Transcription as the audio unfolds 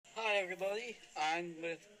everybody. I'm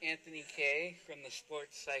with Anthony Kay from the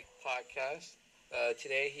Sports Psych Podcast.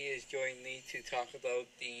 Today he has joined me to talk about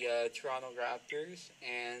the Toronto Raptors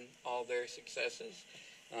and all their successes.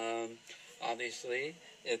 Um, Obviously,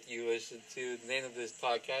 if you listen to the name of this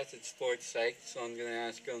podcast, it's Sports Psych, so I'm going to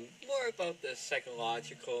ask him more about the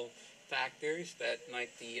psychological factors that might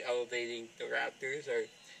be elevating the Raptors, or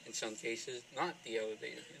in some cases, not be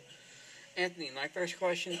elevating them. Anthony, my first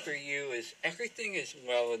question for you is everything is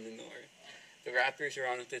well in the North. The Raptors are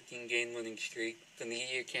on a 15-game winning streak. The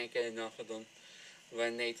media can't get enough of them.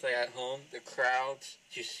 When they play at home, the crowds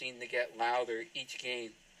just seem to get louder each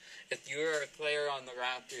game. If you're a player on the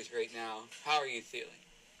Raptors right now, how are you feeling?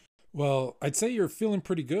 Well, I'd say you're feeling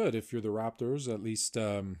pretty good if you're the Raptors, at least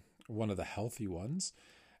one of the healthy ones.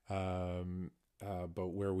 But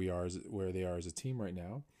where they are as a team right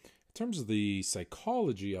now, in terms of the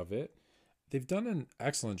psychology of it, they've done an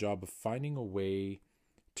excellent job of finding a way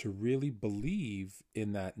to really believe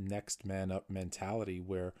in that next man up mentality,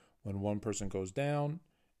 where when one person goes down,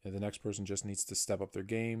 and the next person just needs to step up their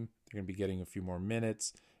game, they're going to be getting a few more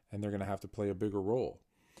minutes, and they're going to have to play a bigger role.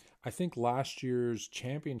 I think last year's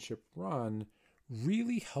championship run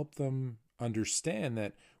really helped them understand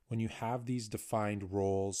that when you have these defined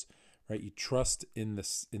roles, right, you trust in the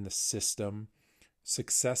system.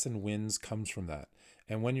 Success and wins comes from that.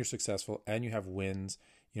 And when you're successful and you have wins,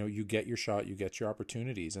 you get your shot, you get your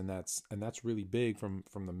opportunities, and that's really big from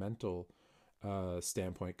the mental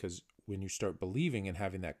standpoint, because when you start believing and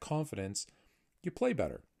having that confidence, you play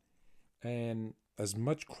better. And as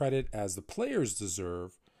much credit as the players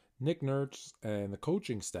deserve, Nick Nurse and the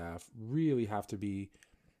coaching staff really have to be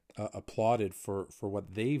applauded for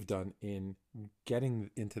what they've done in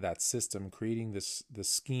getting into that system, creating the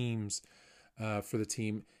schemes for the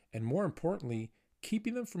team, and more importantly,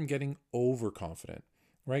 keeping them from getting overconfident.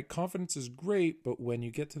 Right? Confidence is great, but when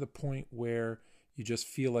you get to the point where you just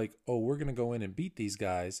feel like, oh, we're going to go in and beat these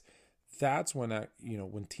guys, that's when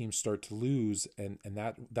when teams start to lose, and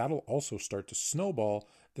that'll also start to snowball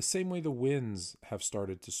the same way the wins have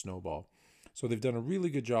started to snowball. So they've done a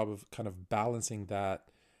really good job of kind of balancing that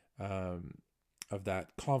of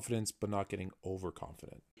that confidence, but not getting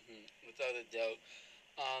overconfident. Without a doubt.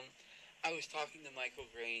 I was talking to Michael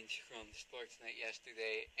Grange from Sportsnet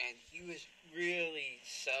yesterday, and he was really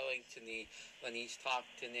selling to me when he's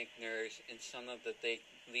talked to Nick Nurse and some of the big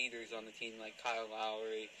leaders on the team like Kyle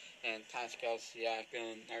Lowry and Pascal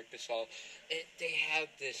Siakam and Marc Gasol. They have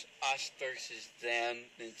this us versus them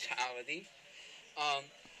mentality.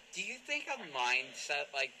 Do you think a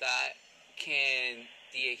mindset like that can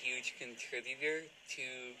be a huge contributor to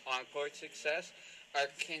on-court success, or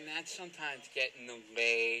can that sometimes get in the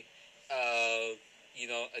way of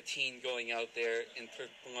a team going out there and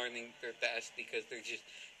performing their best because they're just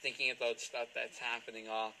thinking about stuff that's happening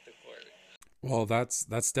off the court? Well,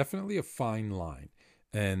 that's definitely a fine line,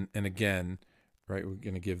 and again, right, we're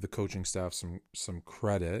going to give the coaching staff some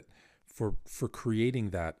credit for creating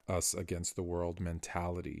that us against the world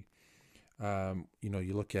mentality.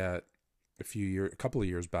 You look at a couple of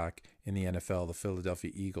years back in the NFL, the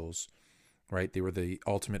Philadelphia Eagles. Right, they were the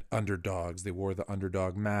ultimate underdogs. They wore the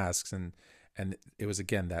underdog masks, and it was,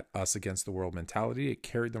 again, that us against the world mentality. It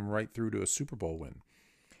carried them right through to a Super Bowl win,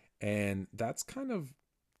 and that's kind of,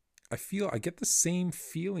 I get the same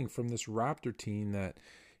feeling from this Raptor team that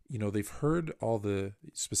they've heard all the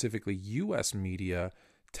specifically U.S. media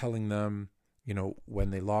telling them when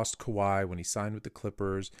they lost Kawhi, when he signed with the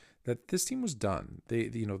Clippers, that this team was done.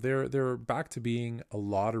 They're back to being a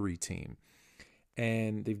lottery team.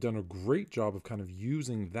 And they've done a great job of kind of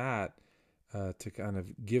using that to kind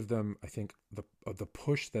of give them, I think, the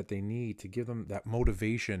push that they need, to give them that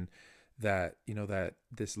motivation that, that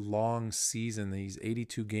this long season, these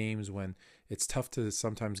 82 games, when it's tough to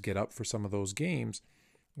sometimes get up for some of those games.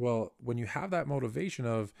 Well, when you have that motivation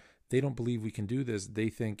of they don't believe we can do this, they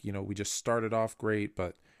think, we just started off great,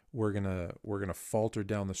 but we're gonna falter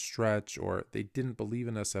down the stretch, or they didn't believe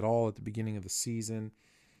in us at all at the beginning of the season,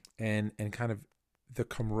 and kind of the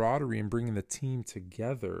camaraderie and bringing the team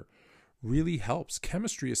together really helps.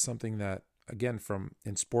 Chemistry is something that, again,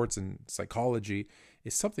 in sports and psychology,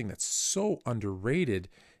 is something that's so underrated.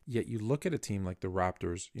 Yet you look at a team like the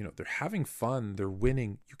Raptors, they're having fun, they're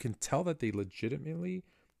winning. You can tell that they legitimately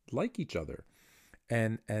like each other.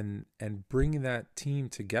 And bringing that team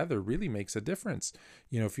together really makes a difference.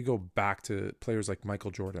 If you go back to players like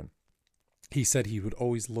Michael Jordan, he said he would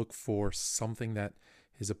always look for something that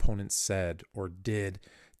his opponent said or did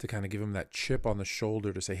to kind of give him that chip on the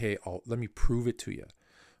shoulder to say, hey, let me prove it to you.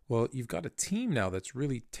 Well, you've got a team now that's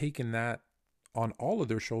really taken that on all of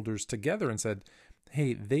their shoulders together and said,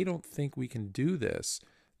 hey, they don't think we can do this.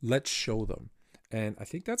 Let's show them. And I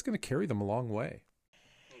think that's going to carry them a long way.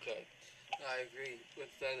 Okay, I agree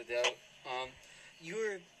without a doubt. You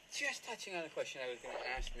were just touching on a question I was going to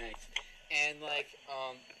ask next, and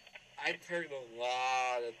I've heard a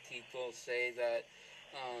lot of people say that,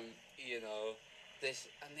 you know, this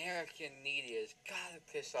American media has got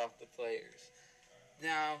to piss off the players.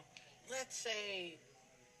 Now, let's say,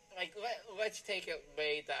 let's take it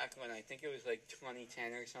way back when I think it was like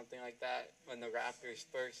 2010 or something like that, when the Raptors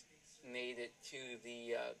first made it to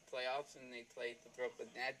the playoffs and they played the Brooklyn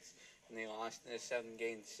Nets and they lost in a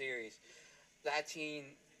 7-game series. That team,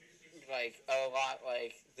 like a lot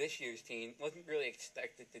like this year's team, wasn't really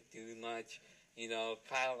expected to do much. You know,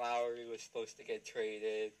 Kyle Lowry was supposed to get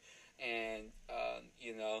traded, and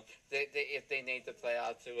if they made the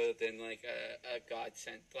playoffs, it would have been like a God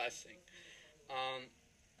sent blessing. Um,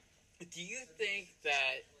 do you think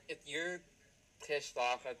that if you're pissed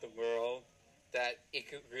off at the world, that it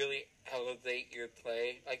could really elevate your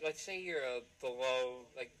play? Like, let's say you're a below,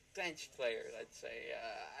 like, bench player. Let's say,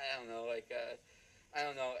 I don't know,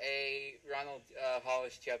 a Ronald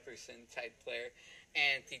Hollis Jefferson type player,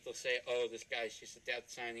 and people say, "Oh, this guy's just a depth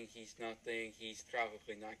signing. He's nothing. He's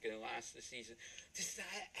probably not going to last the season." Does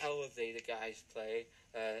that elevate a guy's play,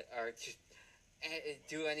 or just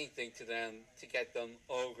do anything to them to get them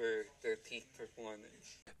over their peak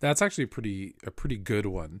performance? That's actually a pretty good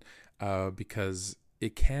one, because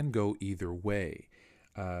it can go either way.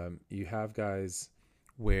 You have guys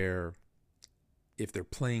where if they're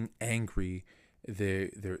playing angry,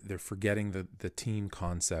 they're forgetting the team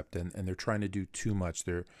concept, and they're trying to do too much.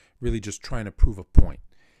 They're really just trying to prove a point,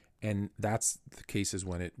 and that's the cases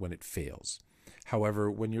when it fails. However,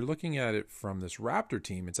 when you're looking at it from this Raptor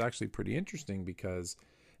team, it's actually pretty interesting because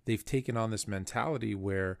they've taken on this mentality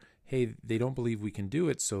where, hey, they don't believe we can do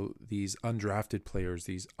it. So these undrafted players,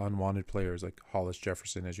 these unwanted players like Hollis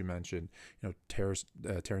Jefferson, as you mentioned, Terrence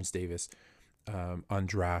Davis,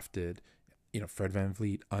 undrafted, Fred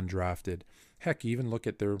VanVleet, undrafted. Heck, you even look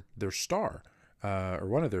at their star, or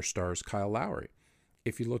one of their stars, Kyle Lowry.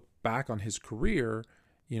 If you look back on his career,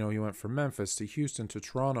 he went from Memphis to Houston to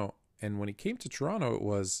Toronto. And when he came to Toronto,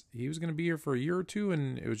 he was going to be here for a year or two,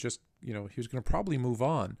 and it was just, he was going to probably move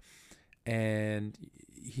on. And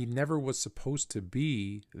he never was supposed to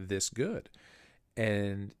be this good.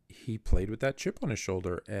 And he played with that chip on his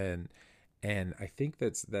shoulder. And I think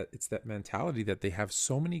it's that mentality that they have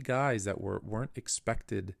so many guys that weren't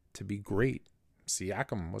expected to be great.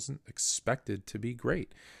 Siakam wasn't expected to be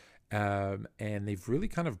great. And they've really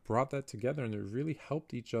kind of brought that together, and they've really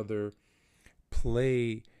helped each other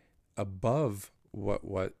play above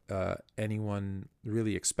what anyone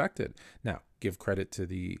really expected. Now, give credit to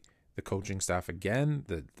the coaching staff again,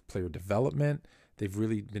 the player development. They've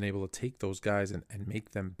really been able to take those guys and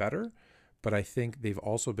make them better. But I think they've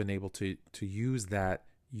also been able to use that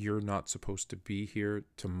 "you're not supposed to be here"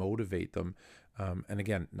 to motivate them. And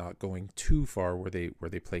again, not going too far where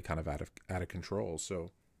they play kind of out of control. So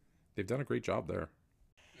they've done a great job there.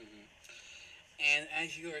 And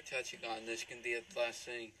as you are touching on, this can be a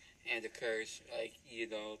blessing and a curse, like,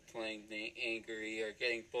 playing angry or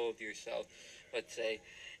getting full of yourself, let's say.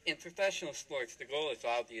 In professional sports, the goal is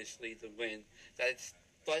obviously to win.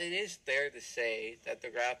 But it is fair to say that the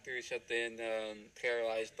Raptors have been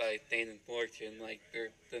paralyzed by fate and fortune. Like, they're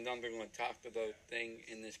the number one talked about thing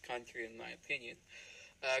in this country, in my opinion.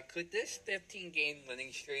 Could this 15-game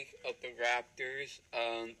winning streak of the Raptors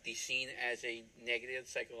be seen as a negative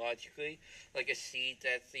psychologically, like a seed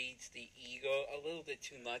that feeds the ego a little bit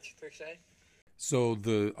too much, per se? So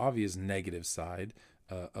the obvious negative side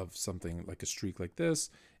of something like a streak like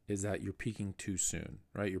this is that you're peaking too soon,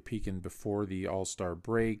 right? You're peaking before the All-Star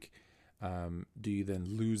break. Do you then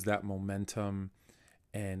lose that momentum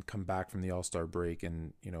and come back from the All-Star break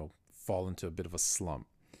and, fall into a bit of a slump?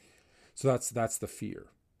 So that's the fear.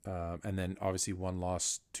 And then obviously one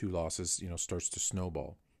loss, two losses, starts to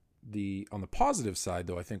snowball. On the positive side,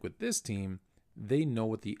 though, I think with this team, they know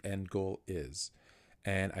what the end goal is.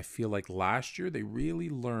 And I feel like last year they really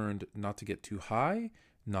learned not to get too high,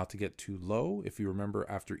 not to get too low. If you remember,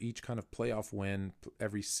 after each kind of playoff win,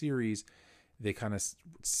 every series, they kind of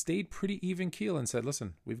stayed pretty even keel and said,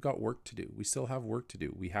 listen, we've got work to do. We still have work to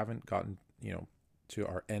do. We haven't gotten, to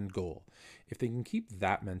our end goal. If they can keep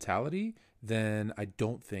that mentality, then I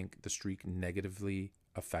don't think the streak negatively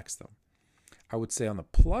affects them. I would say on the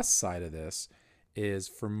plus side of this is,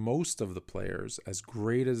 for most of the players, as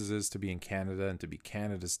great as it is to be in Canada and to be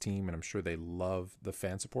Canada's team, and I'm sure they love the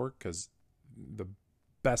fan support because the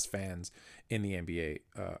best fans in the NBA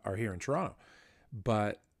are here in Toronto,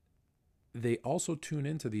 but they also tune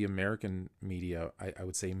into the American media, I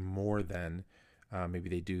would say, more than Maybe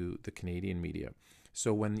they do the Canadian media.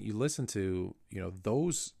 So when you listen to,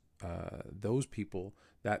 those people,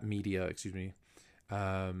 that media,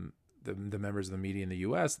 the members of the media in the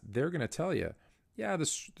U.S., they're going to tell you, yeah, the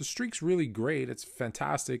streak's really great. It's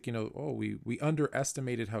fantastic. We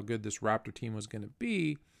underestimated how good this Raptor team was going to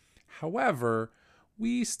be. However,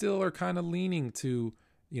 we still are kind of leaning to,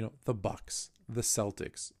 the Bucks, the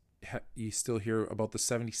Celtics. You still hear about the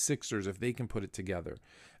 76ers if they can put it together.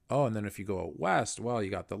 Oh, and then if you go out west, well,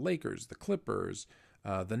 you got the Lakers, the Clippers,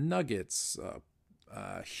 the Nuggets,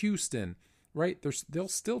 Houston, right? They'll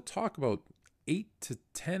still talk about 8 to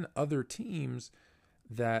 10 other teams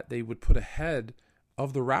that they would put ahead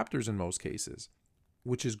of the Raptors in most cases,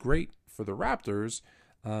 which is great for the Raptors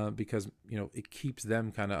because, it keeps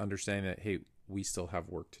them kind of understanding that, hey, we still have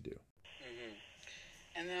work to do. Mm-hmm.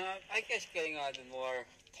 And I guess getting on the more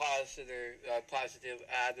positive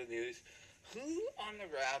avenues, who on the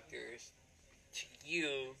Raptors, to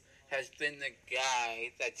you, has been the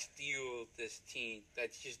guy that's fueled this team,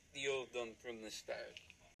 that's just fueled them from the start?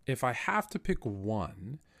 If I have to pick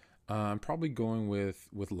one, I'm probably going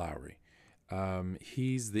with Lowry.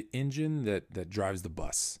 He's the engine that drives the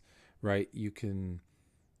bus, right? He can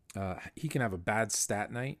have a bad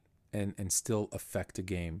stat night and still affect a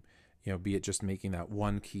game, be it just making that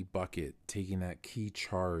one key bucket, taking that key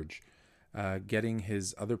charge, getting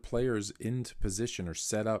his other players into position or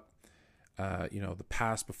set up, the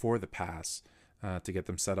pass before the pass to get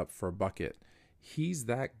them set up for a bucket. He's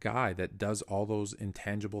that guy that does all those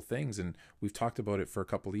intangible things. And we've talked about it for a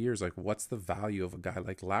couple of years. Like, what's the value of a guy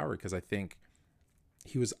like Lowry? Because I think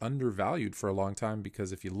he was undervalued for a long time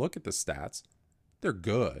because if you look at the stats, they're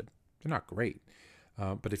good. They're not great.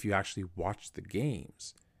 But if you actually watch the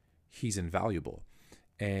games, he's invaluable.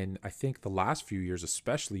 And I think the last few years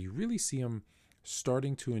especially, you really see him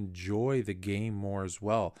starting to enjoy the game more as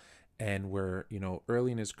well. And where,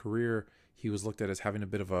 early in his career, he was looked at as having a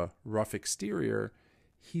bit of a rough exterior.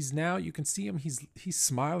 He's now, you can see him, he's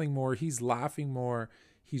smiling more, he's laughing more.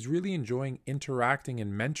 He's really enjoying interacting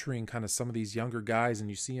and mentoring kind of some of these younger guys. And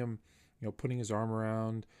you see him, putting his arm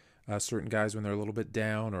around certain guys when they're a little bit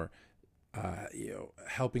down, or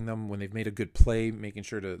helping them when they've made a good play, making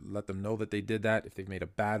sure to let them know that they did that. If they've made a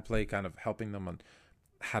bad play, kind of helping them on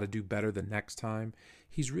how to do better the next time.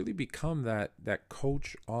 He's really become that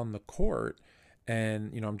coach on the court.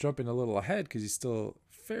 And, I'm jumping a little ahead because he's still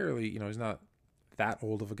fairly, he's not that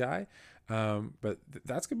old of a guy. But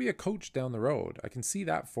that's going to be a coach down the road. I can see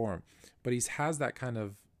that for him. But he has that kind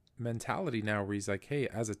of mentality now where he's like, hey,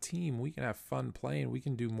 as a team, we can have fun playing. We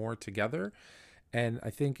can do more together. And I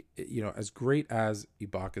think, as great as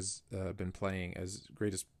Ibaka's been playing, as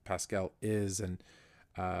great as Pascal is, and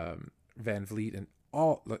Van Vliet and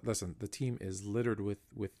all, listen, the team is littered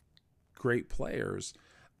with great players.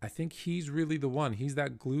 I think he's really the one. He's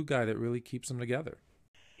that glue guy that really keeps them together.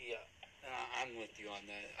 Yeah, I'm with you on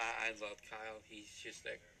that. I love Kyle. He's just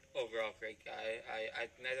an overall great guy. I've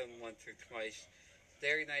met him once or twice.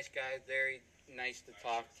 Very nice guy, very nice to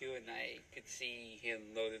talk to, and I could see him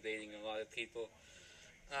motivating a lot of people.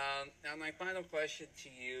 Now, my final question to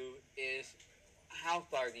you is, how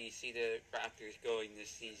far do you see the Raptors going this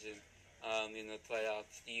season in the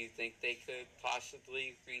playoffs? Do you think they could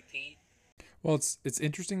possibly repeat? Well, it's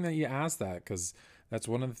interesting that you asked that, because that's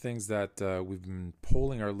one of the things that we've been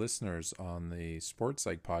polling our listeners on the Sports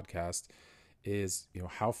Psych podcast is,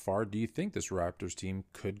 how far do you think this Raptors team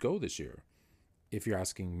could go this year? If you're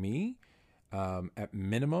asking me, at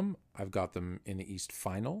minimum, I've got them in the East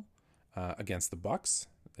Final against the Bucks.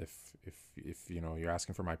 If you're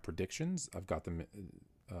asking for my predictions, I've got them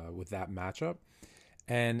with that matchup.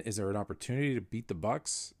 And is there an opportunity to beat the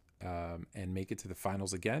Bucks and make it to the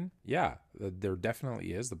finals again? Yeah, there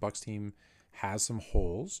definitely is. The Bucks team has some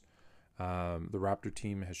holes. The Raptor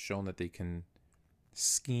team has shown that they can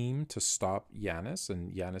scheme to stop Giannis,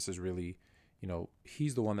 and Giannis is really,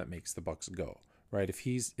 he's the one that makes the Bucks go, right? If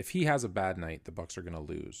he has a bad night, the Bucks are going to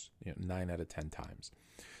lose 9 out of 10 times.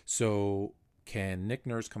 So can Nick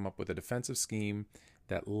Nurse come up with a defensive scheme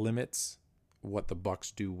that limits what the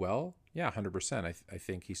Bucks do well? Yeah, 100%. I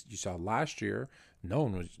think you saw last year, no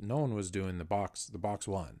one was doing the box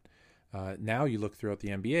one. Now you look throughout the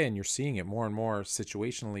NBA and you're seeing it more and more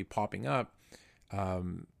situationally popping up.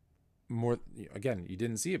 More again, you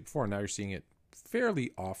didn't see it before. Now you're seeing it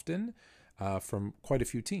fairly often from quite a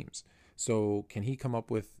few teams. So can he come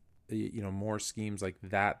up with more schemes like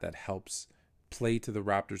that helps play to the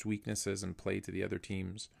Raptors' weaknesses and play to the other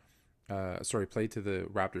teams? Play to the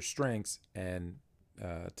Raptors' strengths and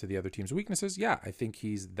to the other team's weaknesses. Yeah, I think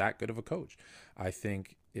he's that good of a coach. I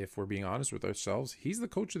think if we're being honest with ourselves, he's the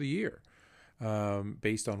coach of the year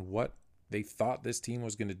based on what they thought this team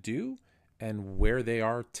was going to do and where they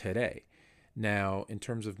are today. Now, in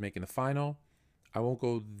terms of making the final, I won't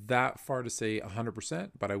go that far to say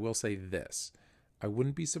 100%, but I will say this. I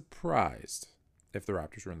wouldn't be surprised if the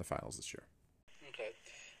Raptors were in the finals this year. Okay.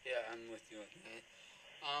 Yeah, I'm with you on that.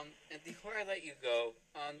 And before I let you go,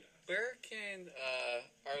 where can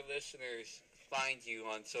our listeners find you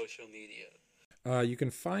on social media? You can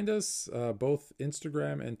find us both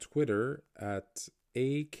Instagram and Twitter at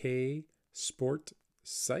AK Sport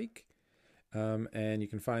Psych. And you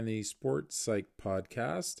can find the Sport Psych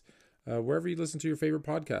podcast wherever you listen to your favorite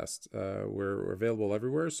podcast. We're available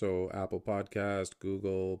everywhere, so Apple Podcast,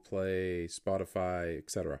 Google Play, Spotify,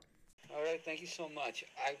 etc. All right, thank you so much.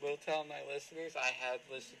 I will tell my listeners I have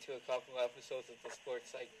listened to a couple episodes of the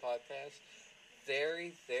Sports Psych podcast.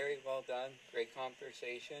 Very, very well done. Great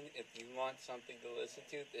conversation. If you want something to listen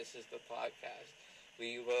to, this is the podcast.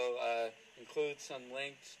 We will include some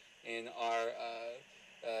links in our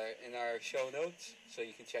show notes, so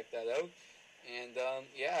you can check that out. And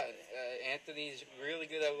Anthony's really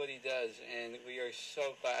good at what he does, and we are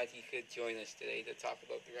so glad he could join us today to talk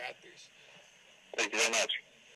about the Raptors. Thank you very much.